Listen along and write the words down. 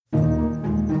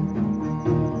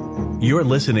You're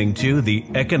listening to the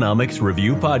Economics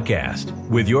Review Podcast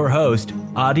with your host,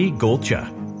 Adi Golcha.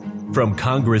 From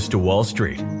Congress to Wall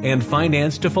Street and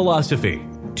finance to philosophy,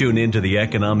 tune into the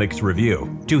Economics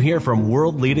Review to hear from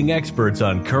world-leading experts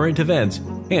on current events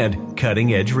and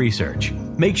cutting-edge research.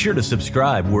 Make sure to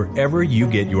subscribe wherever you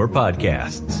get your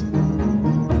podcasts.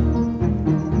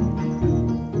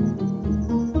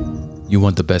 You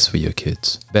want the best for your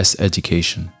kids, best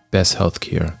education, best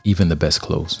healthcare, even the best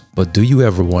clothes. But do you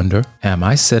ever wonder, am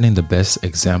I setting the best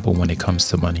example when it comes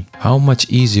to money? How much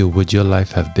easier would your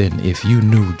life have been if you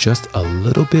knew just a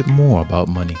little bit more about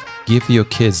money? Give your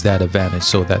kids that advantage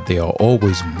so that they are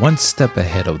always one step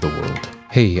ahead of the world.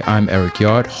 Hey, I'm Eric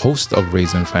Yard, host of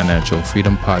Raising Financial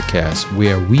Freedom Podcast,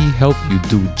 where we help you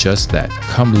do just that.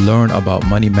 Come learn about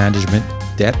money management,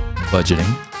 debt,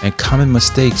 budgeting, and common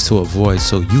mistakes to avoid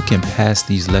so you can pass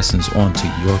these lessons on to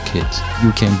your kids.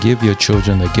 You can give your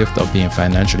children the gift of being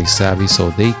financially savvy so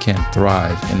they can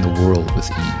thrive in the world with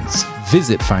ease.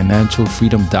 Visit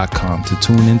financialfreedom.com to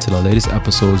tune into the latest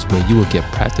episodes where you will get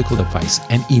practical advice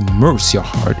and immerse your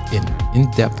heart in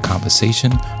in-depth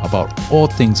conversation about all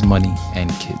things money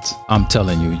and kids. I'm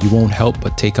telling you, you won't help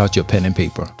but take out your pen and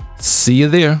paper. See you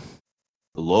there.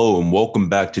 Hello and welcome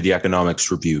back to the Economics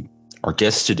Review. Our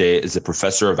guest today is a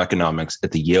professor of economics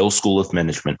at the Yale School of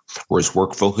Management, where his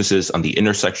work focuses on the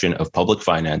intersection of public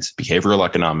finance, behavioral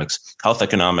economics, health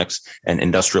economics, and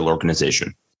industrial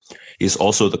organization. He is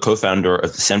also the co-founder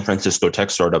of the San Francisco tech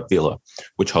startup Vela,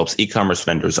 which helps e-commerce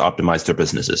vendors optimize their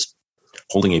businesses.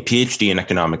 Holding a Ph.D. in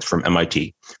economics from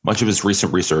MIT, much of his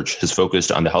recent research has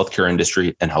focused on the healthcare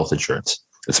industry and health insurance.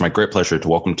 It's my great pleasure to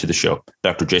welcome to the show,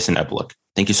 Dr. Jason Abaluck.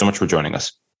 Thank you so much for joining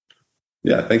us.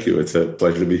 Yeah, thank you. It's a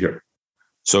pleasure to be here.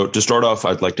 So to start off,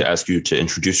 I'd like to ask you to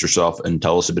introduce yourself and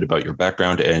tell us a bit about your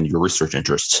background and your research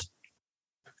interests.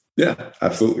 Yeah,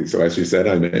 absolutely. So as you said,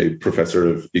 I'm a professor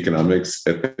of economics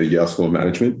at the Yale School of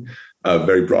Management.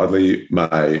 Very broadly,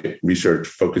 my research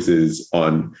focuses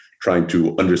on trying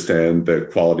to understand the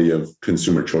quality of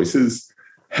consumer choices,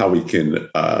 how we can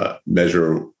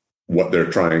measure what they're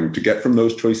trying to get from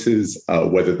those choices,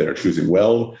 whether they're choosing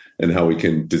well, and how we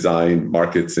can design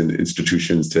markets and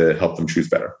institutions to help them choose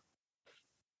better.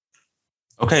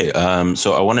 Okay,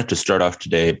 so I wanted to start off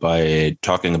today by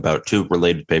talking about two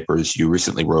related papers you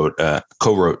recently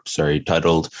co-wrote,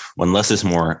 titled "When Less is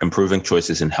More: Improving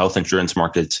Choices in Health Insurance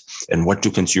Markets and What Do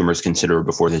Consumers Consider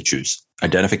Before They Choose?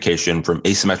 Identification from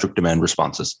Asymmetric Demand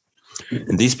Responses."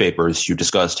 In these papers, you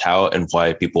discussed how and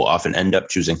why people often end up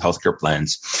choosing healthcare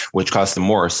plans, which cost them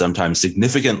more, sometimes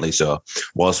significantly so,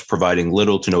 whilst providing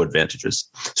little to no advantages.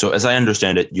 So as I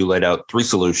understand it, you laid out three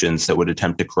solutions that would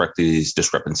attempt to correct these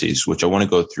discrepancies, which I want to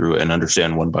go through and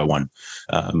understand one by one.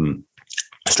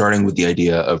 Starting with the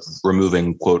idea of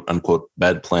removing quote unquote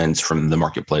bad plans from the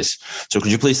marketplace. So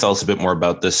could you please tell us a bit more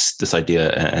about this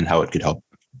idea and how it could help?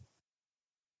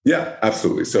 Yeah,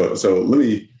 absolutely. So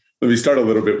let me start a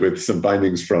little bit with some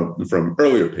findings from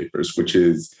earlier papers, which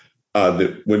is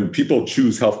that when people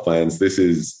choose health plans, this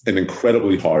is an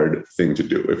incredibly hard thing to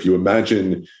do. If you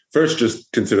imagine, first,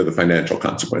 just consider the financial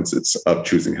consequences of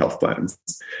choosing health plans.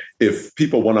 If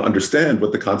people want to understand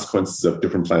what the consequences of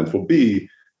different plans will be,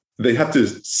 they have to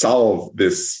solve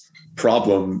this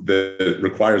problem that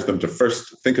requires them to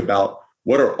first think about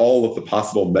what are all of the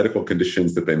possible medical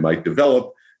conditions that they might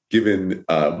develop, given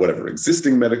whatever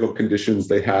existing medical conditions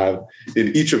they have.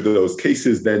 In each of those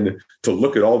cases, then to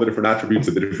look at all the different attributes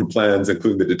of the different plans,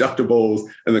 including the deductibles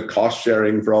and the cost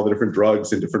sharing for all the different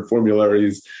drugs and different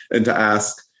formularies, and to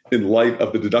ask, in light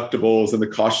of the deductibles and the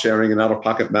cost sharing and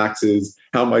out-of-pocket maxes,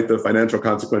 how might the financial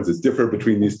consequences differ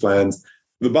between these plans?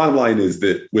 The bottom line is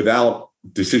that without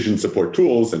decision support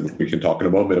tools, and we can talk in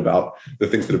a moment about the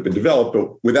things that have been developed,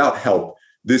 but without help,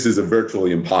 this is a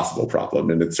virtually impossible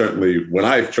problem. And it's certainly, when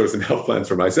I've chosen health plans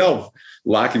for myself,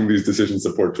 lacking these decision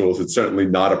support tools, it's certainly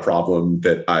not a problem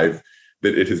that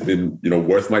it has been,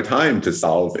 worth my time to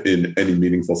solve in any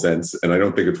meaningful sense. And I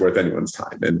don't think it's worth anyone's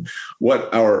time. And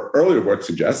what our earlier work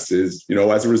suggests is,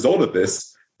 as a result of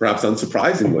this, perhaps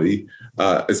unsurprisingly,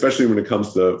 especially when it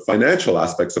comes to financial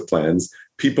aspects of plans,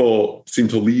 people seem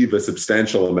to leave a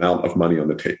substantial amount of money on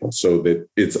the table. So that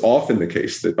it's often the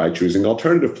case that by choosing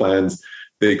alternative plans,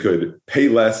 they could pay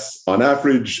less on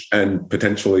average and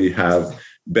potentially have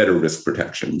better risk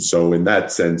protection. So in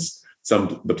that sense,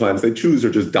 the plans they choose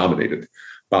are just dominated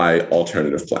by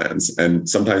alternative plans. And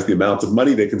sometimes the amounts of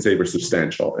money they can save are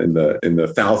substantial in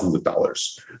the thousands of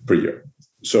dollars per year.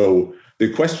 So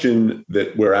the question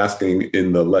that we're asking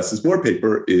in the Less is More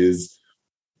paper is,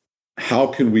 how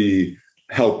can we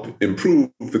help improve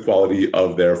the quality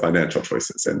of their financial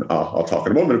choices. And I'll talk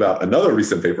in a moment about another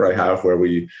recent paper I have where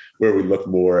we look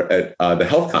more at the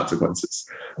health consequences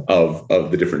of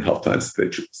the different health plans that they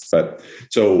choose. But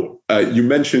so you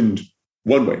mentioned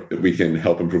one way that we can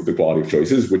help improve the quality of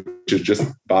choices, which is just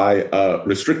by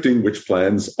restricting which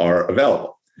plans are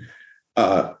available.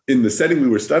 In the setting we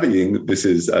were studying, this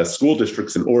is school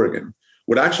districts in Oregon.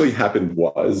 What actually happened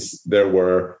was there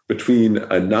were between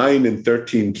 9 and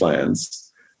 13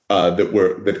 plans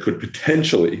that could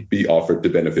potentially be offered to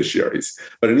beneficiaries.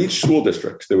 But in each school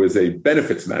district, there was a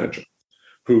benefits manager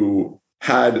who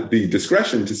had the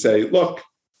discretion to say, look,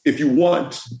 if you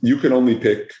want, you can only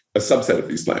pick a subset of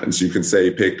these plans. You can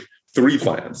say pick 3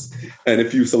 plans. And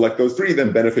if you select those 3,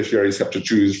 then beneficiaries have to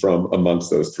choose from amongst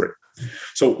those 3.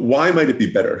 So why might it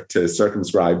be better to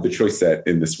circumscribe the choice set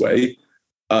in this way?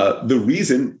 The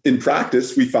reason, in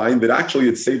practice, we find that actually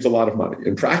it saves a lot of money.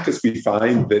 In practice, we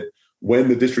find that when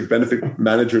the district benefit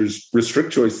managers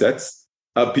restrict choice sets,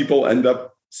 people end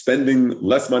up spending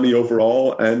less money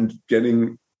overall and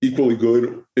getting equally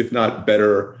good, if not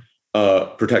better,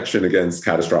 protection against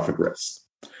catastrophic risk.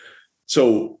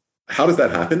 So how does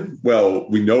that happen? Well,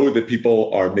 we know that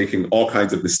people are making all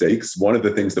kinds of mistakes. One of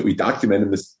the things that we document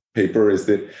in this paper is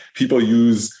that people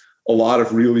use a lot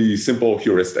of really simple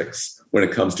heuristics when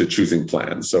it comes to choosing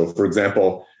plans. So, for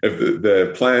example, if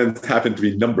the plans happen to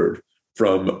be numbered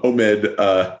from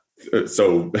OMED,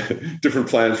 so different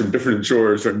plans from different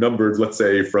insurers are numbered, let's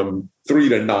say, from 3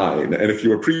 to 9. And if you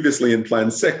were previously in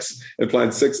plan 6, and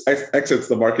plan 6 exits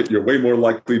the market, you're way more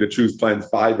likely to choose plans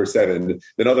 5 or 7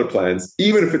 than other plans,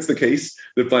 even if it's the case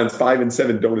that plans 5 and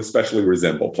 7 don't especially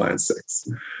resemble plan 6.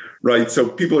 Right? So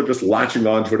people are just latching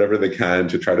on to whatever they can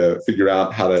to try to figure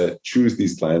out how to choose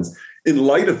these plans. In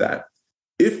light of that,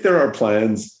 if there are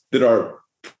plans that are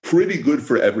pretty good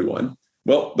for everyone,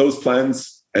 well, those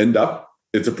plans end up,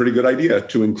 it's a pretty good idea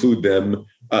to include them,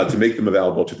 to make them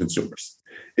available to consumers.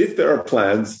 If there are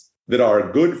plans that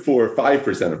are good for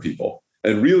 5% of people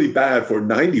and really bad for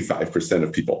 95%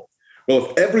 of people, well,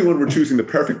 if everyone were choosing the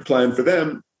perfect plan for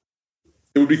them,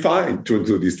 it would be fine to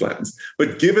include these plans.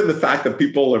 But given the fact that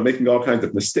people are making all kinds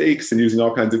of mistakes and using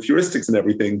all kinds of heuristics and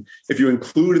everything, if you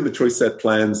include in the choice set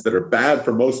plans that are bad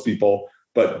for most people,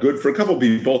 but good for a couple of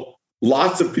people,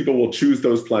 lots of people will choose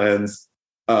those plans,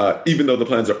 even though the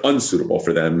plans are unsuitable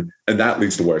for them, and that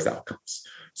leads to worse outcomes.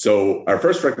 So our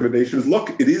first recommendation is, look,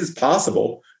 it is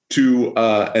possible to,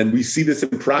 and we see this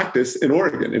in practice in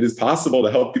Oregon, it is possible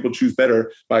to help people choose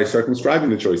better by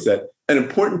circumscribing the choice set. An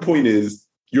important point is,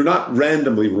 you're not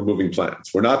randomly removing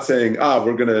plans. We're not saying,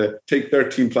 we're going to take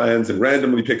 13 plans and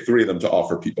randomly pick 3 of them to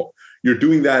offer people. You're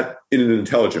doing that in an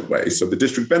intelligent way. So the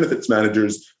district benefits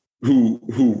managers who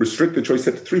restrict the choice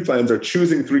set to 3 plans are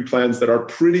choosing 3 plans that are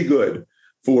pretty good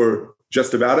for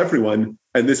just about everyone.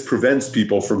 And this prevents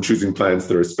people from choosing plans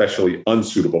that are especially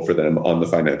unsuitable for them on the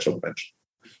financial dimension.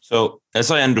 So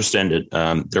as I understand it,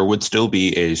 there would still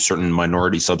be a certain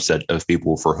minority subset of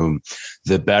people for whom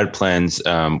the bad plans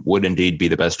would indeed be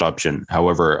the best option.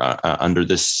 However, under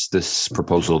this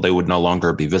proposal, they would no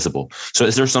longer be visible. So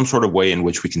is there some sort of way in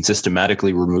which we can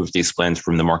systematically remove these plans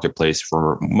from the marketplace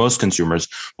for most consumers,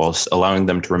 whilst allowing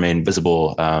them to remain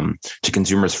visible to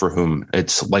consumers for whom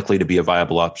it's likely to be a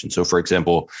viable option? So, for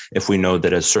example, if we know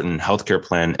that a certain healthcare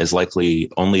plan is likely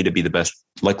to only be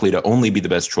the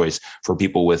best choice for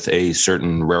people with a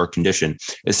certain rare condition,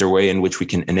 is there a way in which we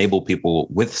can enable people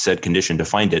with said condition to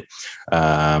find it?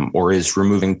 Or is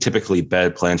removing typically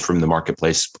bad plans from the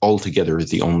marketplace altogether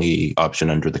the only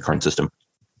option under the current system?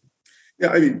 Yeah,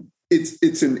 I mean,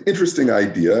 it's an interesting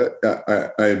idea.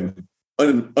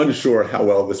 I'm unsure how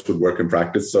well this would work in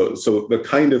practice. So the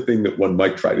kind of thing that one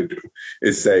might try to do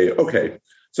is say, okay,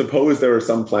 suppose there are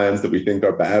some plans that we think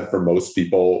are bad for most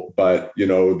people, but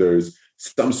there's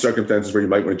some circumstances where you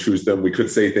might want to choose them. We could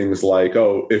say things like,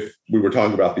 if we were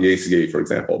talking about the ACA, for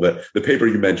example, the paper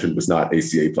you mentioned was not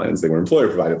ACA plans, they were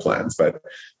employer-provided plans, but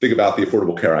think about the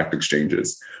Affordable Care Act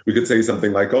exchanges. We could say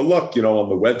something like, look, on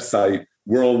the website,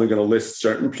 we're only going to list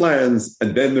certain plans,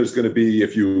 and then there's going to be,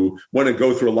 if you want to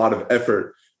go through a lot of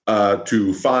effort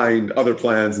to find other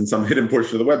plans in some hidden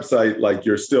portion of the website, like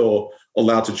you're still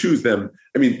allowed to choose them.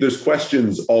 I mean, there's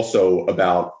questions also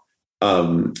about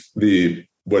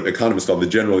what economists call the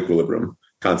general equilibrium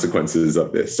consequences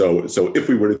of this. So if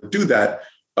we were to do that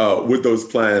with those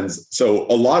plans, so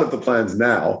a lot of the plans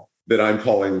now that I'm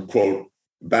calling, quote,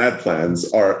 bad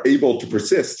plans are able to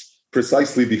persist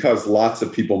precisely because lots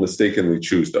of people mistakenly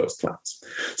choose those plans.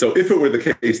 So if it were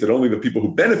the case that only the people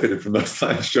who benefited from those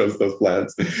plans chose those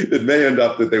plans, it may end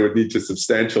up that they would need to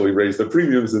substantially raise the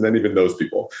premiums, and then even those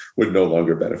people would no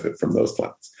longer benefit from those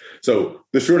plans. So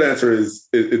the short answer is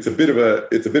it's a bit of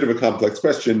a complex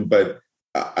question, but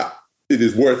it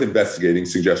is worth investigating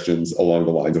suggestions along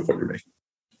the lines of what you're making.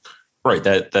 Right.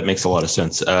 That makes a lot of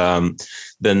sense.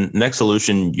 The next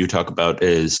solution you talk about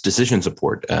is decision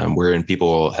support, wherein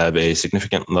people have a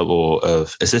significant level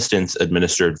of assistance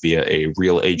administered via a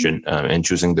real agent in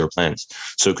choosing their plans.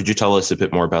 So could you tell us a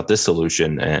bit more about this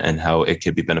solution and how it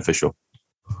could be beneficial?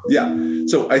 Yeah.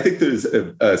 So I think there's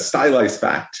a stylized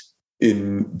fact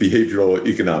in behavioral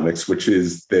economics, which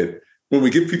is that when we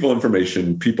give people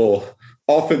information, people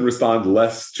often respond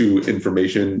less to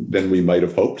information than we might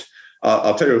have hoped.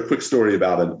 I'll tell you a quick story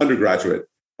about an undergraduate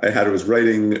I had who was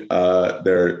writing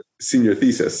their senior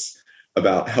thesis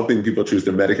about helping people choose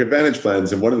their Medicare Advantage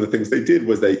plans. And one of the things they did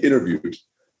was they interviewed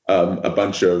a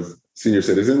bunch of senior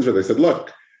citizens where they said,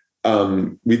 look,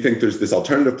 we think there's this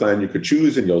alternative plan you could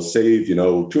choose and you'll save,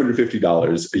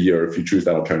 $250 a year if you choose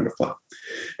that alternative plan.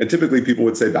 And typically people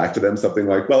would say back to them something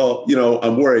like, well,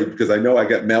 I'm worried because I know I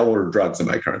get mail order drugs in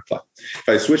my current plan. If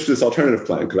I switch to this alternative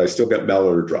plan, could I still get mail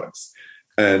order drugs?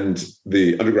 And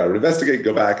the undergrad would investigate,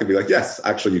 go back and be like, yes,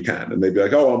 actually you can. And they'd be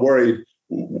like, oh, I'm worried.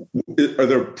 Are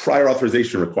there prior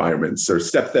authorization requirements or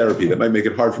step therapy that might make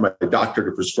it hard for my doctor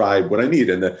to prescribe what I need?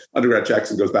 And the undergrad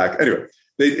checks and goes back. Anyway,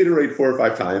 they'd iterate 4 or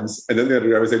 5 times. And then the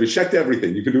undergrad would say, we checked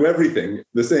everything. You can do everything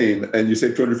the same. And you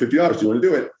save $250. Do you want to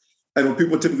do it? And what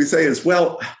people typically say is,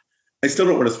 well, I still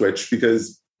don't want to switch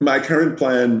because my current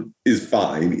plan is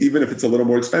fine. Even if it's a little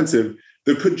more expensive,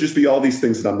 there could just be all these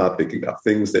things that I'm not thinking of,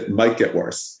 things that might get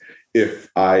worse if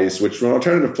I switch to an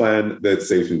alternative plan that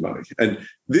saves me money. And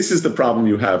this is the problem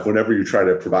you have whenever you try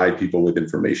to provide people with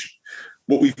information.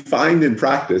 What we find in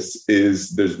practice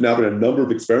is there's now been a number of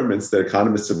experiments that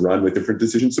economists have run with different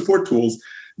decision support tools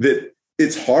that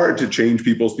it's hard to change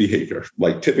people's behavior.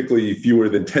 Like typically fewer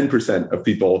than 10% of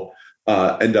people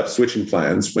end up switching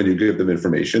plans when you give them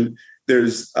information.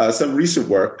 There's some recent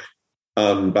work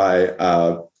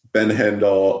by Ben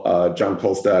Handel, John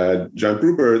Kolstad, John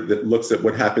Gruber that looks at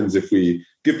what happens if we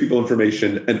give people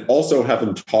information and also have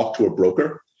them talk to a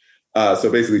broker. So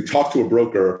basically talk to a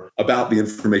broker about the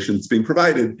information that's being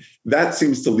provided. That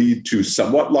seems to lead to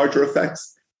somewhat larger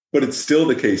effects, but it's still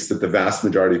the case that the vast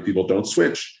majority of people don't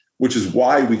switch, which is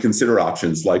why we consider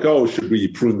options like, oh, should we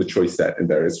prune the choice set in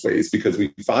various ways? Because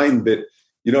we find that,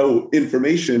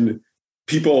 information,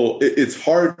 it's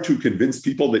hard to convince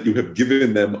people that you have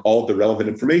given them all the relevant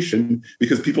information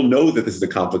because people know that this is a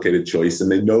complicated choice and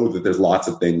they know that there's lots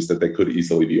of things that they could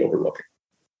easily be overlooking.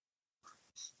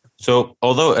 So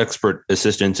although expert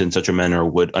assistance in such a manner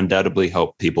would undoubtedly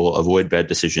help people avoid bad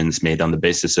decisions made on the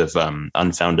basis of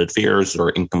unfounded fears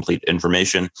or incomplete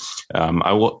information,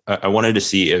 I wanted to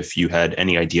see if you had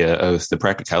any idea of the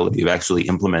practicality of actually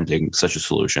implementing such a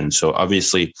solution. So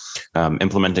obviously,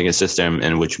 implementing a system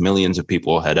in which millions of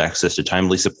people had access to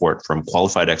timely support from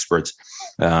qualified experts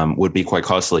would be quite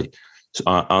costly.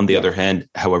 On the other hand,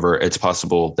 however, it's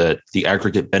possible that the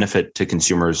aggregate benefit to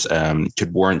consumers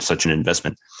could warrant such an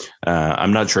investment.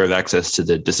 I'm not sure if access to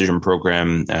the decision support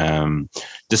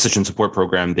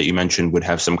program that you mentioned would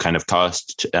have some kind of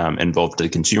cost involved to the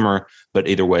consumer. But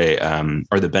either way,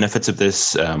 are the benefits of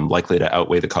this likely to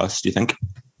outweigh the costs, do you think?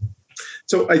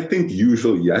 So I think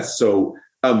usually yes. So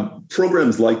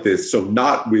programs like this, so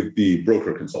not with the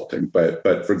broker consulting, but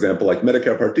for example, like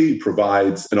Medicare Part D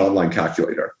provides an online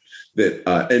calculator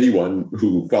that anyone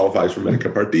who qualifies for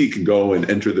Medicare Part D can go and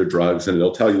enter their drugs, and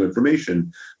it'll tell you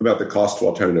information about the cost of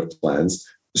alternative plans.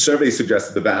 Surveys suggest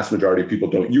that the vast majority of people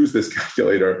don't use this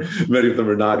calculator. Many of them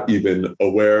are not even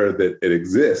aware that it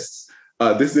exists.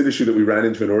 This is an issue that we ran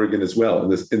into in Oregon as well.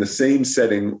 In the same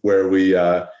setting where we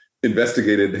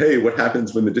investigated, hey, what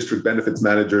happens when the district benefits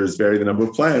managers vary the number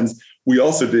of plans? We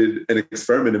also did an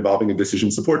experiment involving a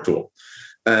decision support tool.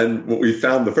 And what we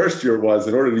found the first year was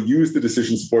in order to use the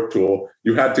decision support tool,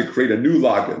 you had to create a new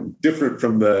login, different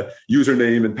from the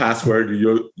username and password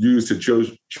you use to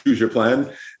choose your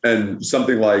plan. And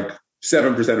something like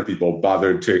 7% of people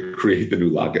bothered to create the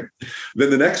new login. Then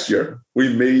the next year,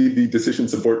 we made the decision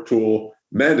support tool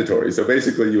mandatory. So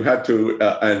basically you had to,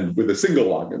 and with a single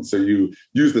login. So you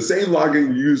use the same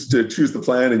login you used to choose the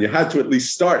plan, and you had to at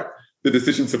least start the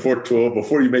decision support tool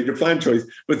before you made your plan choice.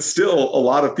 But still, a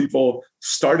lot of people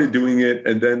started doing it,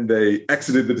 and then they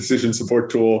exited the decision support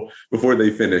tool before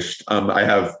they finished. I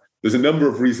have there's a number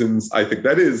of reasons I think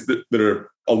that is that are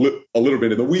a little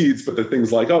bit in the weeds, but they're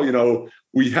things like,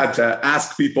 we had to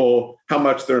ask people how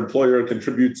much their employer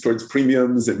contributes towards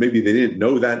premiums, and maybe they didn't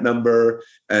know that number,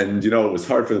 and it was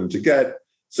hard for them to get.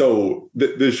 So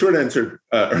the short answer,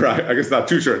 or I guess not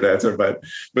too short an answer,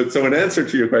 but so an answer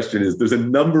to your question is there's a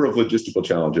number of logistical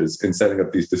challenges in setting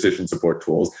up these decision support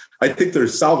tools. I think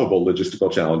there's solvable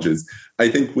logistical challenges. I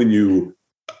think when you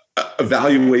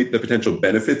evaluate the potential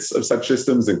benefits of such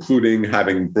systems, including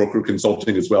having broker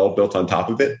consulting as well built on top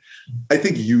of it, I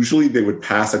think usually they would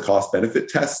pass a cost benefit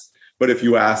test. But if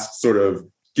you ask sort of,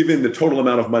 given the total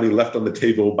amount of money left on the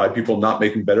table by people not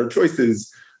making better choices,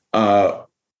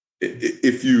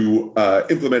 if you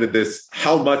implemented this,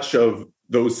 how much of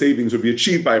those savings would be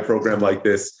achieved by a program like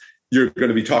this? You're going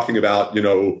to be talking about, 10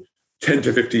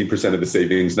 to 15% of the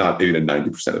savings, not 80 to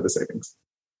 90% of the savings.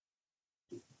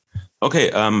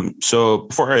 Okay, so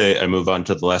before I move on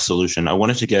to the last solution, I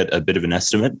wanted to get a bit of an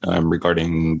estimate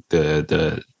regarding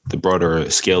the broader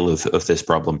scale of this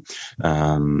problem,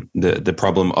 the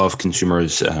problem of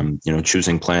consumers,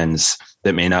 choosing plans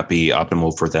that may not be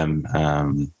optimal for them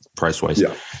price-wise.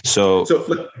 Yeah. So I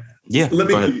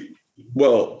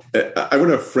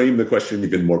want to frame the question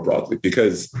even more broadly,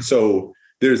 because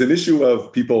there's an issue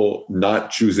of people not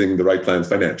choosing the right plans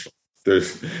financially.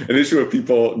 There's an issue of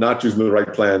people not choosing the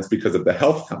right plans because of the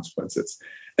health consequences.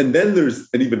 And then there's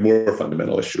an even more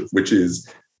fundamental issue, which is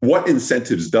what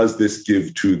incentives does this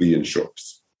give to the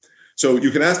insurers? So you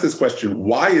can ask this question,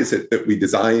 why is it that we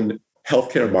design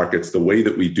healthcare markets the way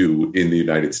that we do in the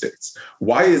United States?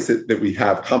 Why is it that we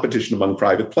have competition among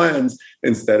private plans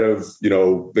instead of,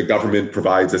 the government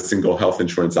provides a single health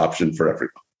insurance option for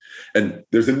everyone? And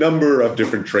there's a number of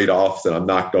different trade-offs, and I'm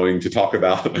not going to talk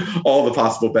about all the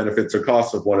possible benefits or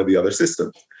costs of one or the other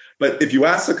systems. But if you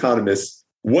ask economists,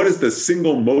 what is the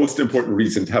single most important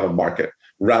reason to have a market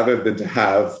rather than to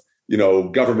have,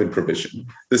 government provision?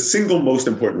 The single most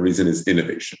important reason is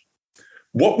innovation.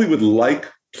 What we would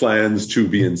like plans to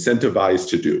be incentivized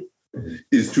to do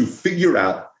is to figure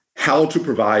out how to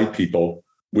provide people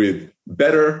with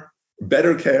better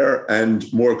care and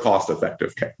more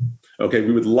cost-effective care. Okay,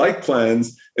 we would like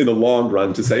plans in the long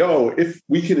run to say, if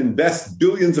we can invest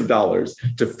billions of dollars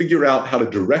to figure out how to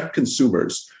direct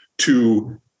consumers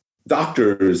to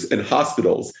doctors and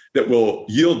hospitals that will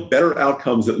yield better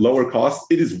outcomes at lower costs,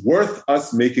 it is worth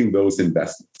us making those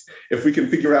investments. If we can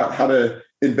figure out how to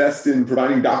invest in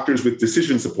providing doctors with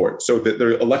decision support so that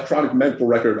their electronic medical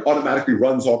record automatically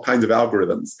runs all kinds of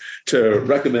algorithms to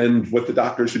recommend what the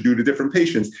doctor should do to different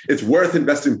patients, it's worth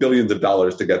investing billions of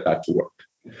dollars to get that to work.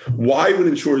 Why would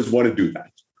insurers want to do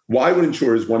that? Why would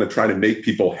insurers want to try to make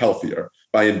people healthier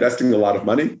by investing a lot of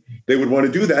money? They would want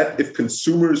to do that if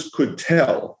consumers could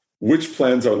tell which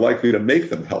plans are likely to make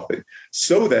them healthy,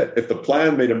 so that if the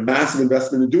plan made a massive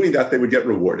investment in doing that, they would get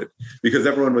rewarded, because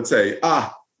everyone would say,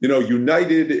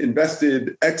 United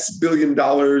invested X billion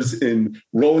dollars in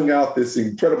rolling out this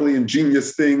incredibly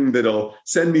ingenious thing that'll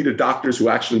send me to doctors who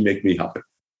actually make me healthy.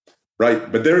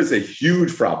 Right? But there is a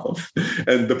huge problem.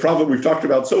 And the problem we've talked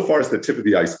about so far is the tip of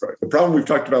the iceberg. The problem we've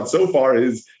talked about so far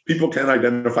is people can't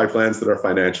identify plans that are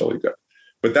financially good.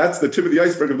 But that's the tip of the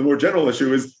iceberg of the more general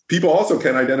issue is people also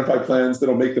can't identify plans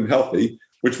that'll make them healthy,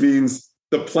 which means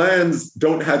the plans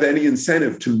don't have any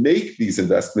incentive to make these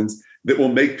investments that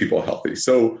will make people healthy.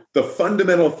 So the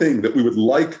fundamental thing that we would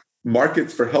like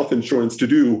markets for health insurance to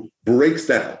do breaks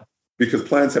down because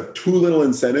plans have too little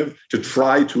incentive to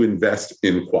try to invest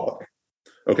in quality.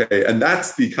 Okay, and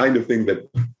that's the kind of thing that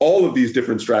all of these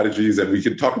different strategies, and we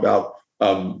could talk about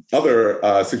other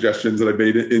suggestions that I've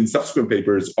made in subsequent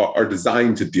papers, are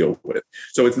designed to deal with.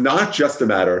 So it's not just a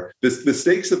matter, the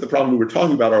stakes of the problem we're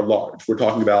talking about are large. We're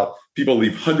talking about people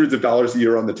leave hundreds of dollars a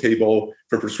year on the table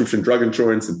for prescription drug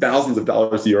insurance and thousands of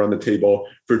dollars a year on the table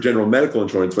for general medical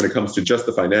insurance when it comes to just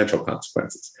the financial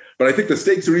consequences. But I think the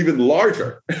stakes are even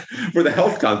larger for the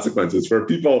health consequences, for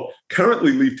people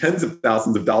currently leave tens of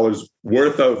thousands of dollars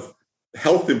worth of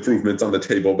health improvements on the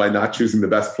table by not choosing the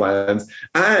best plans.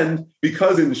 And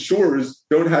because insurers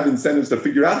don't have incentives to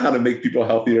figure out how to make people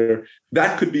healthier,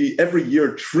 that could be every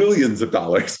year trillions of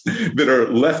dollars that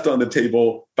are left on the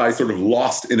table by sort of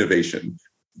lost innovation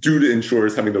due to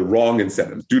insurers having the wrong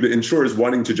incentives, due to insurers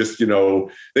wanting to just, they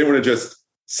want to just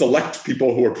select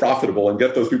people who are profitable and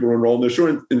get those people to enroll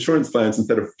in insurance plans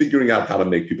instead of figuring out how to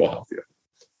make people healthier.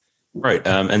 Right.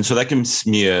 And so that gives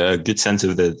me a good sense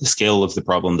of the scale of the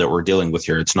problem that we're dealing with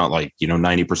here. It's not like,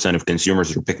 90% of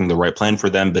consumers are picking the right plan for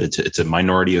them, but it's a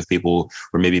minority of people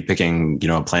who are maybe picking,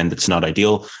 a plan that's not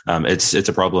ideal. It's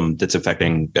a problem that's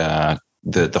affecting the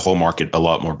whole market a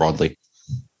lot more broadly.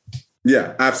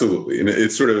 Yeah, absolutely. And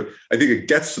it's sort of, I think it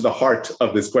gets to the heart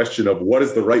of this question of what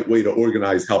is the right way to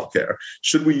organize healthcare?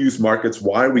 Should we use markets?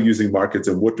 Why are we using markets?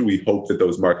 And what do we hope that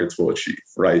those markets will achieve,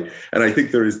 right? And I think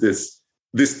there is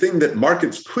this thing that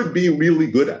markets could be really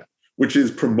good at, which is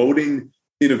promoting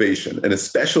innovation and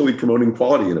especially promoting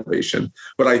quality innovation.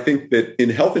 But I think that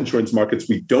in health insurance markets,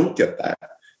 we don't get that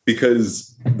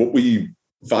because what we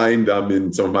find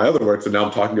in some of my other works, and now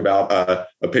I'm talking about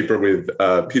a paper with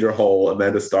Peter Hull,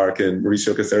 Amanda Stark, and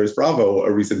Mauricio Caceres Bravo,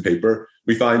 a recent paper,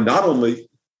 we find not only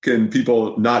can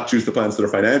people not choose the plans that are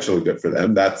financially good for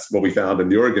them, that's what we found in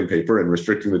the Oregon paper, and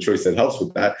restricting the choice that helps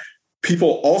with that.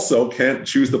 People also can't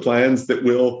choose the plans that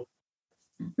will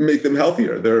make them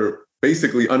healthier. They're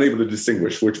basically unable to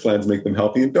distinguish which plans make them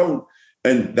healthy and don't.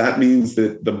 And that means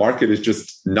that the market is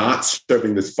just not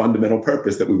serving this fundamental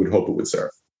purpose that we would hope it would serve.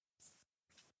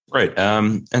 Right.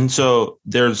 And so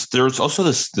there's also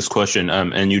this question,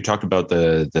 and you talked about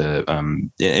the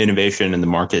innovation and the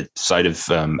market side of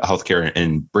healthcare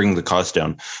and bringing the cost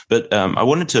down. But I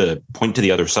wanted to point to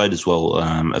the other side as well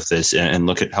of this and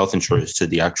look at health insurers to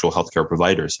the actual healthcare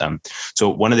providers. So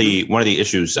one of the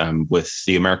issues with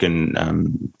the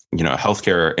American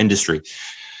healthcare industry,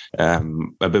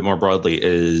 a bit more broadly,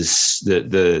 is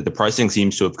the pricing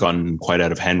seems to have gone quite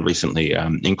out of hand recently,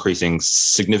 increasing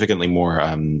significantly more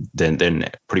than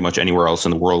pretty much anywhere else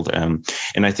in the world. And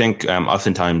I think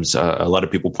oftentimes a lot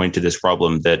of people point to this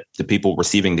problem that the people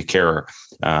receiving the care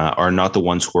are not the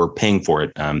ones who are paying for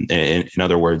it. In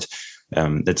other words,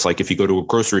 it's like if you go to a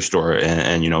grocery store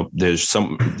and there's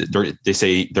they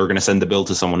say they're going to send the bill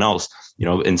to someone else.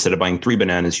 Instead of buying 3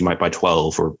 bananas, you might buy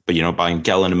 12, but buying a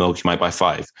gallon of milk, you might buy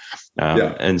 5.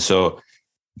 And so,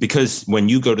 because when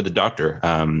you go to the doctor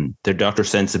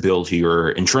sends the bill to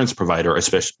your insurance provider,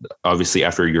 especially obviously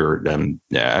after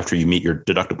you meet your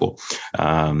deductible.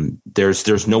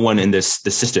 There's no one in this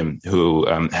system who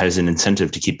has an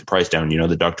incentive to keep the price down.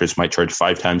 The doctors might charge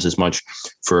 5 times as much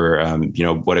for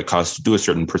what it costs to do a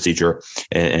certain procedure,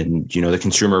 and the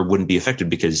consumer wouldn't be affected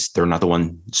because they're not the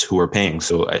ones who are paying.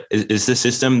 So is this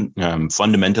system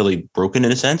fundamentally broken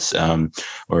in a sense,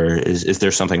 or is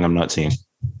there something I'm not seeing?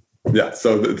 Yeah,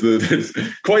 so there's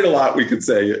quite a lot we could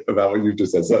say about what you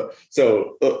just said.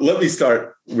 So let me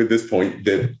start with this point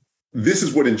that this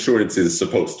is what insurance is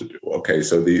supposed to do. Okay,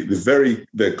 so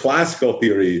the classical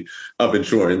theory of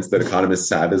insurance that economists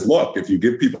have is, look, if you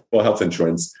give people health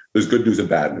insurance, there's good news and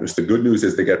bad news. The good news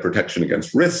is they get protection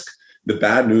against risk. The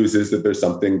bad news is that there's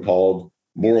something called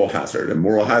moral hazard. And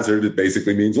moral hazard, it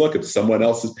basically means, look, if someone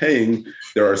else is paying,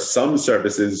 there are some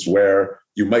services where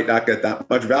you might not get that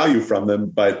much value from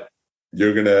them, but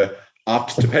you're going to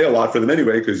opt to pay a lot for them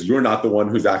anyway, because you're not the one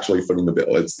who's actually footing the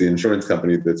bill. It's the insurance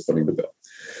company that's footing the bill.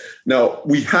 Now,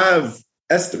 we have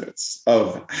estimates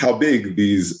of how big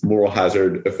these moral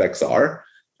hazard effects are.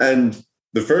 And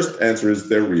the first answer is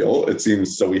they're real. It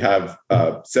seems so. We have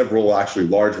several actually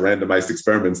large randomized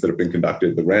experiments that have been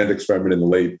conducted. The RAND experiment in the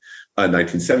late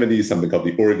 1970s, something called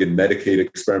the Oregon Medicaid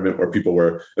experiment, where people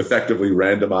were effectively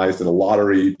randomized in a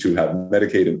lottery to have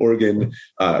Medicaid in Oregon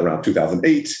around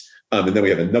 2008. And then we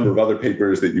have a number of other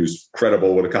papers that use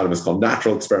credible, what economists call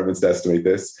natural experiments, to estimate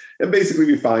this. And basically,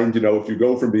 we find, if you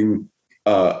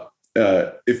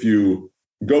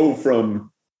go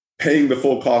from paying the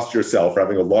full cost yourself, or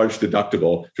having a large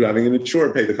deductible, to having an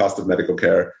insurer pay the cost of medical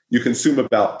care, you consume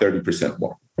about 30%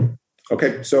 more.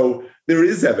 Okay, so there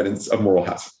is evidence of moral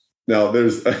hazard. Now,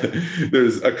 there's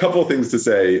a couple of things to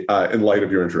say in light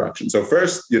of your introduction. So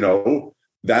first,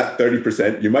 that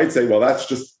 30%, you might say, well, that's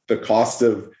just the cost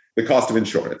of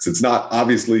insurance. It's not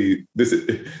obviously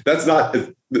it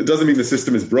doesn't mean the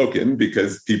system is broken,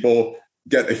 because people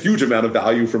get a huge amount of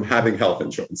value from having health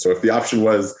insurance. So if the option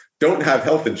was don't have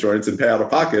health insurance and pay out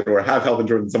of pocket, or have health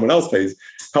insurance and someone else pays,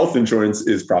 health insurance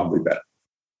is probably better.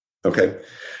 Okay.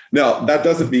 Now, that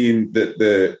doesn't mean that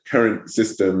the current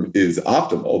system is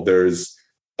optimal. There's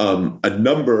a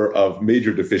number of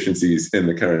major deficiencies in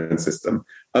the current system.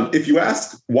 If you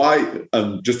ask why,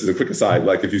 just as a quick aside,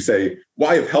 like if you say,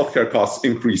 why have healthcare costs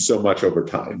increased so much over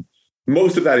time?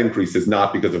 Most of that increase is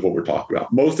not because of what we're talking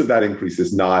about. Most of that increase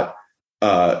is not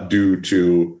due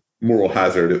to moral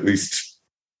hazard, at least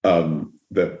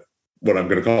what I'm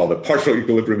going to call the partial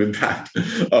equilibrium impact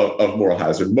of moral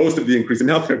hazard. Most of the increase in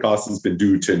healthcare costs has been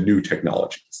due to new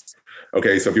technologies.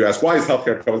 Okay, so if you ask why is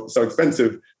healthcare so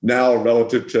expensive now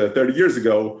relative to 30 years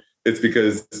ago, it's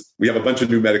because we have a bunch of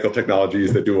new medical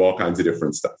technologies that do all kinds of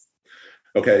different stuff.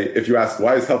 Okay, if you ask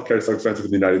why is healthcare so expensive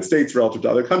in the United States relative to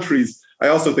other countries, I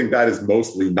also think that is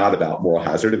mostly not about moral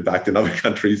hazard. In fact, in other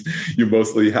countries, you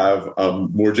mostly have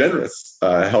more generous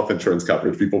health insurance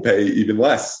coverage. People pay even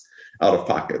less out of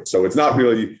pocket. So it's not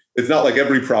really it's not like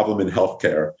every problem in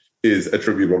healthcare is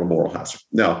attributable to moral hazard.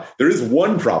 Now, there is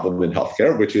one problem in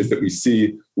healthcare, which is that we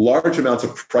see large amounts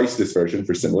of price dispersion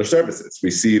for similar services.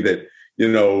 We see that,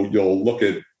 you'll look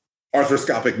at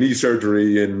arthroscopic knee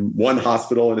surgery in one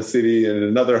hospital in a city, and in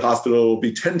another hospital will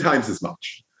be 10 times as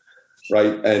much,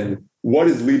 right? And what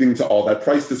is leading to all that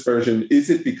price dispersion?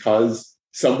 Is it because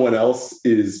someone else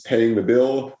is paying the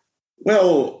bill?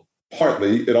 Well,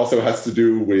 partly. It also has to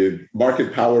do with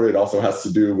market power. It also has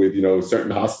to do with,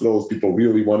 certain hospitals. People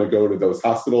really want to go to those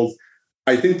hospitals.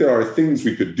 I think there are things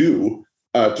we could do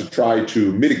to try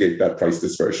to mitigate that price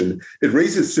dispersion. It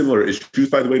raises similar issues,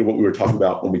 by the way, to what we were talking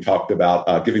about when we talked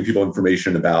about giving people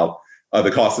information about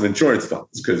the cost of insurance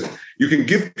funds, because you can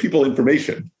give people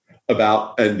information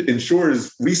about, and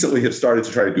insurers recently have started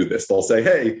to try to do this. They'll say,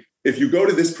 hey, if you go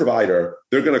to this provider,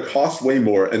 they're going to cost way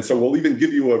more. And so we'll even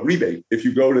give you a rebate if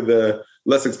you go to the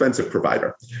less expensive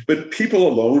provider. But people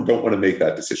alone don't want to make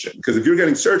that decision, because if you're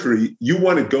getting surgery, you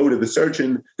want to go to the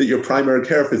surgeon that your primary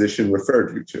care physician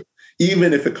referred you to,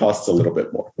 even if it costs a little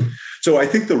bit more. So I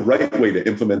think the right way to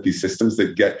implement these systems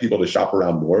that get people to shop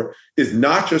around more is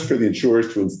not just for the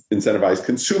insurers to incentivize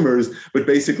consumers, but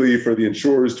basically for the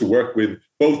insurers to work with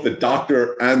both the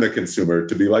doctor and the consumer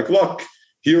to be like, look,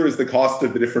 here is the cost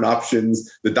of the different options.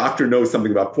 The doctor knows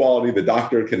something about quality. The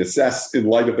doctor can assess, in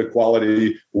light of the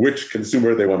quality, which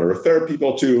consumer they want to refer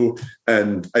people to.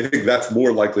 And I think that's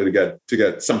more likely to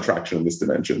get some traction in this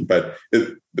dimension. But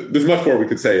there's much more we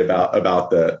could say about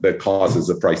the causes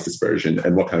of price dispersion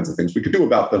and what kinds of things we could do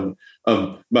about them.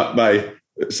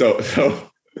 So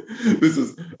this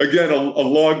is, again, a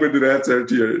long-winded answer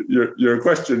to your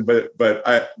question. But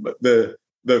the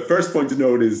first point to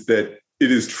note is that it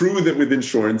is true that with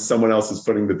insurance, someone else is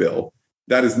footing the bill.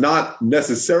 That is not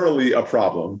necessarily a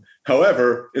problem.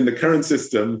 However, in the current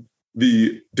system,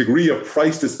 the degree of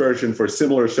price dispersion for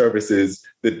similar services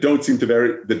that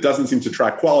doesn't seem to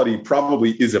track quality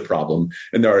probably is a problem.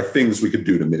 And there are things we could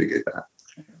do to mitigate that.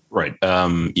 Right.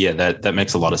 That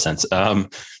makes a lot of sense.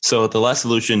 So the last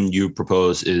solution you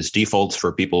propose is defaults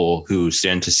for people who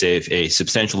stand to save a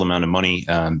substantial amount of money.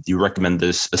 You recommend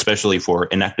this especially for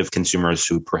inactive consumers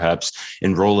who perhaps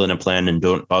enroll in a plan and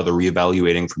don't bother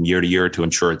reevaluating from year to year to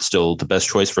ensure it's still the best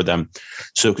choice for them.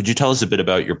 So could you tell us a bit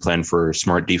about your plan for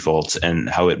smart defaults and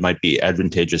how it might be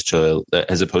advantageous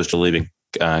as opposed to leaving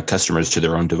customers to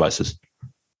their own devices?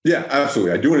 Yeah,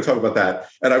 absolutely. I do want to talk about that.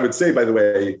 And I would say, by the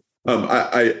way,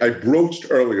 I broached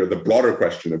earlier the broader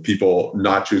question of people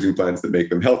not choosing plans that make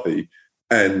them healthy.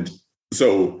 And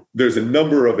so there's a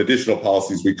number of additional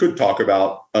policies we could talk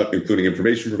about, including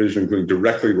information provision, including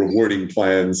directly rewarding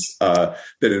plans that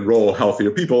enroll healthier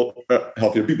people that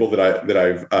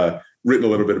I've written a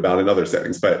little bit about in other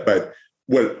settings. But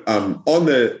what on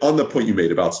the point you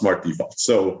made about smart defaults.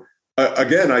 So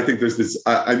again, I think there's this,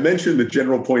 I mentioned the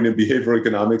general point in behavioral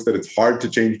economics that it's hard to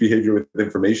change behavior with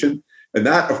information. And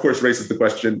that, of course, raises the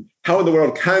question, how in the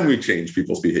world can we change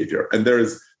people's behavior? And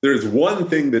there's one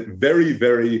thing that very,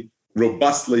 very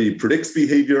robustly predicts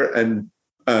behavior and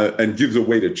gives a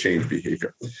way to change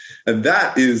behavior. And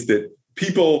that is that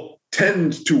people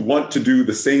tend to want to do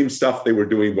the same stuff they were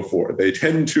doing before. They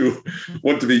tend to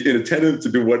want to be inattentive,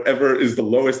 to do whatever is the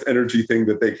lowest energy thing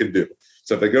that they can do.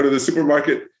 So if they go to the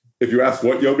supermarket, if you ask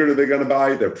what yogurt are they going to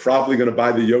buy, they're probably going to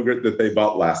buy the yogurt that they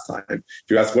bought last time. If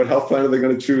you ask what health plan are they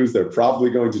going to choose, they're probably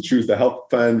going to choose the health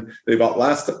plan they got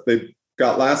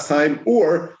last time.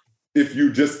 Or if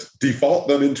you just default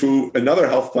them into another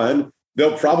health plan,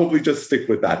 they'll probably just stick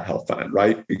with that health plan,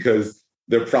 right? Because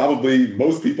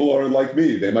most people are like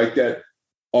me. They might get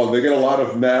they get a lot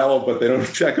of mail, but they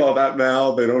don't check all that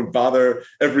mail. They don't bother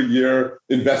every year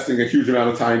investing a huge amount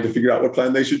of time to figure out what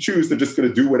plan they should choose. They're just going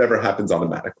to do whatever happens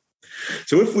automatically.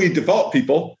 So if we default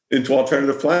people into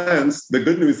alternative plans, the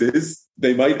good news is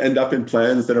they might end up in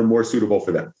plans that are more suitable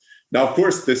for them. Now, of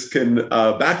course, this can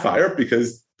backfire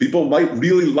because people might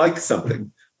really like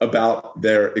something about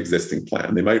their existing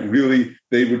plan. They might be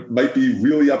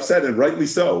really upset, and rightly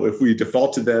so, if we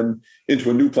defaulted them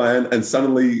into a new plan and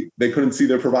suddenly they couldn't see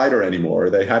their provider anymore.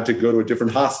 They had to go to a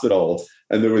different hospital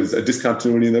and there was a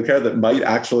discontinuity in their care that might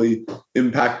actually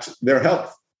impact their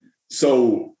health.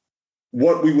 So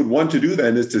what we would want to do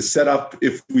then is to set up,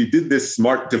 if we did this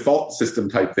smart default system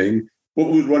type thing, what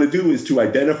we would want to do is to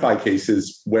identify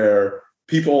cases where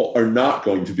people are not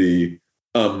going to be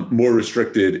more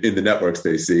restricted in the networks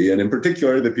they see. And in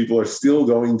particular, that people are still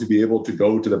going to be able to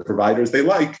go to the providers they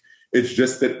like. It's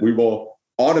just that we will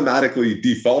automatically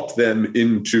default them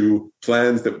into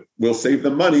plans that will save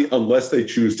them money unless they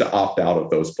choose to opt out of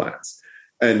those plans.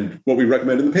 And what we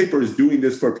recommend in the paper is doing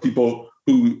this for people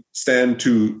who stand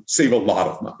to save a lot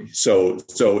of money. So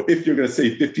if you're going to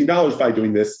save $15 by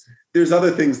doing this, there's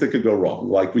other things that could go wrong.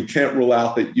 Like we can't rule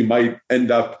out that you might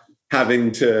end up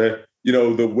having to,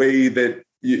 the way that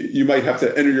you might have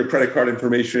to enter your credit card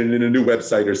information in a new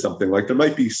website or something. Like there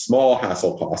might be small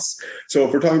hassle costs. So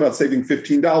if we're talking about saving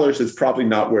 $15, it's probably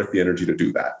not worth the energy to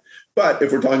do that. But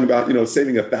if we're talking about,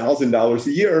 saving $1,000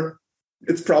 a year,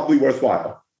 it's probably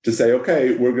worthwhile to say,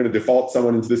 okay, we're going to default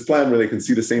someone into this plan where they can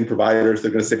see the same providers.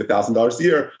 They're going to save $1,000 a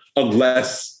year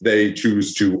unless they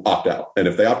choose to opt out. And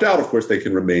if they opt out, of course, they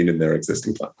can remain in their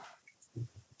existing plan.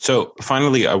 So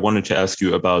finally, I wanted to ask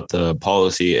you about the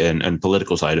policy and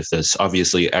political side of this.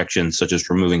 Obviously, actions such as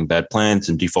removing bad plans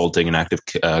and defaulting inactive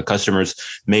customers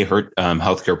may hurt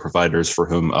healthcare providers for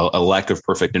whom a lack of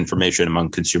perfect information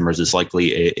among consumers is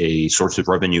likely a source of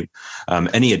revenue.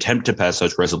 Any attempt to pass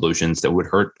such resolutions that would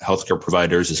hurt healthcare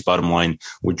providers' bottom line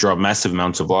would draw massive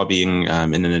amounts of lobbying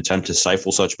in an attempt to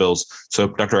stifle such bills. So,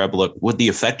 Dr. Abaluck, would the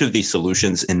effect of these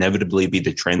solutions inevitably be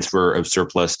the transfer of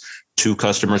surplus to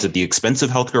customers at the expense of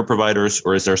healthcare providers,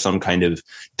 or is there some kind of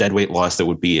deadweight loss that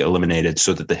would be eliminated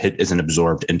so that the hit isn't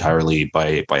absorbed entirely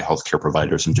by healthcare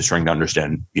providers? I'm just trying to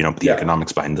understand, the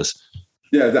economics behind this.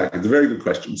 Yeah, exactly. It's a very good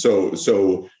question.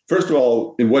 So first of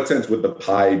all, in what sense would the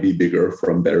pie be bigger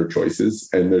from better choices?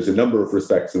 And there's a number of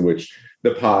respects in which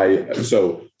the pie.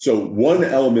 So one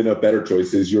element of better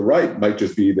choices, you're right, might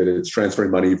just be that it's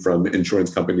transferring money from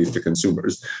insurance companies to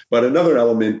consumers. But another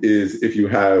element is if you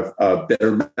have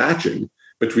better matching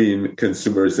between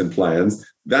consumers and plans,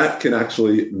 that can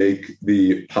actually make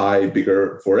the pie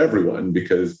bigger for everyone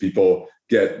because people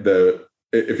get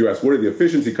if you ask what are the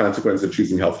efficiency consequences of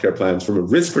choosing healthcare plans from a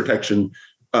risk protection,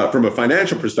 from a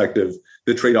financial perspective,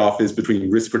 the trade-off is between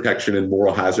risk protection and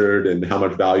moral hazard and how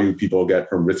much value people get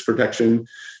from risk protection.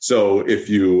 So if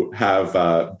you have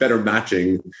better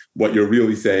matching, what you're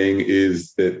really saying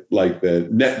is that like the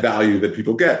net value that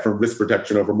people get from risk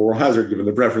protection over moral hazard, given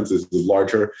the preferences, is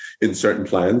larger in certain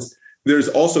plans. There's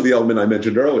also the element I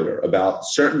mentioned earlier about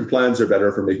certain plans are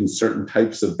better for making certain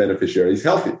types of beneficiaries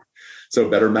healthy. So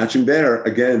better matching there,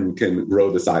 again, can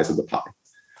grow the size of the pie.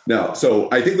 Now, so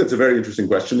I think that's a very interesting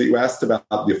question that you asked about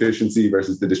the efficiency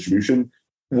versus the distribution.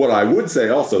 What I would say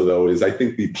also, though, is I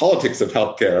think the politics of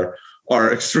healthcare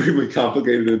are extremely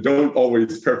complicated and don't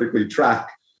always perfectly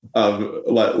track.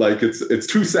 Like it's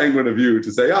too sanguine of you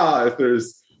to say, if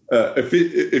there's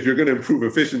if you're going to improve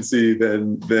efficiency,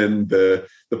 then the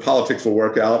politics will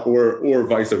work out, or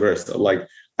vice versa. Like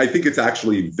I think it's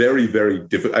actually very, very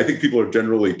difficult. I think people are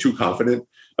generally too confident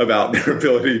about their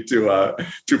ability to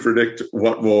predict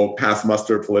what will pass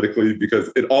muster politically,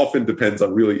 because it often depends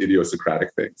on really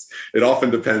idiosyncratic things. It often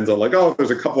depends on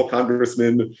there's a couple of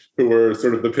congressmen who are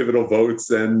sort of the pivotal votes,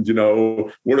 and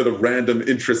what are the random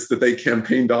interests that they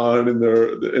campaigned on in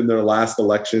their last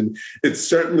election. It's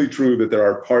certainly true that there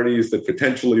are parties that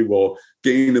potentially will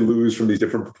gain and lose from these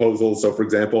different proposals. So, for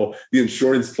example, the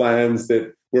insurance plans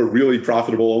that were really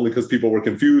profitable only because people were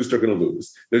confused are going to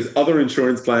lose. There's other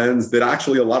insurance plans that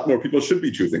actually a lot more people should be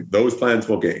choosing. Those plans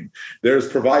will gain. There's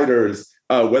providers.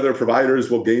 Whether providers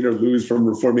will gain or lose from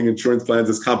reforming insurance plans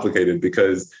is complicated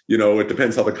because, it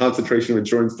depends how the concentration of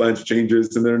insurance plans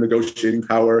changes and their negotiating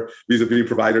power vis-a-vis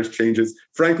providers changes.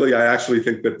 Frankly, I actually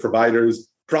think that providers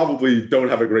probably don't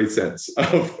have a great sense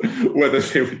of whether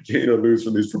they would gain or lose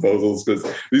from these proposals, because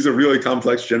these are really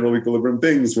complex general equilibrium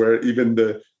things where even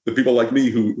the people like me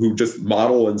who just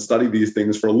model and study these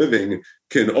things for a living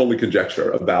can only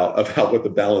conjecture about what the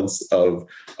balance of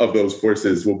those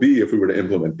forces will be if we were to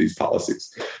implement these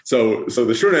policies. So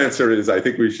the short answer is I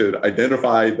think we should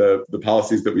identify the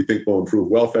policies that we think will improve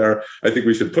welfare. I think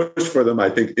we should push for them. I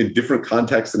think in different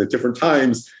contexts and at different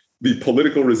times, the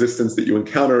political resistance that you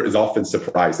encounter is often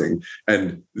surprising.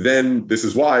 And then this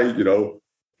is why,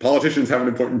 politicians have an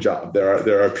important job.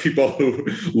 There are people who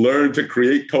learn to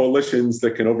create coalitions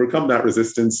that can overcome that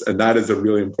resistance, and that is a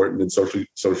really important and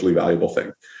socially valuable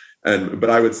thing. But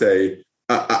I would say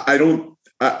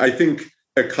I think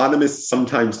economists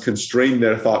sometimes constrain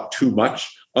their thought too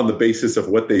much on the basis of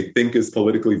what they think is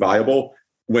politically viable,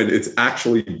 when it's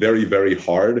actually very, very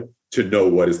hard to know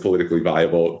what is politically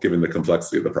viable given the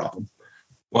complexity of the problem.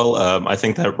 Well, I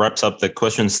think that wraps up the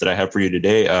questions that I have for you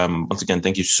today. Once again,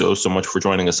 thank you so much for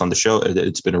joining us on the show.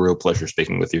 It's been a real pleasure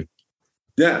speaking with you.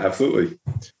 Yeah, absolutely.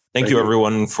 Thank you,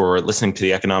 everyone, for listening to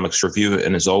the Economics Review.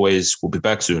 And as always, we'll be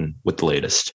back soon with the latest.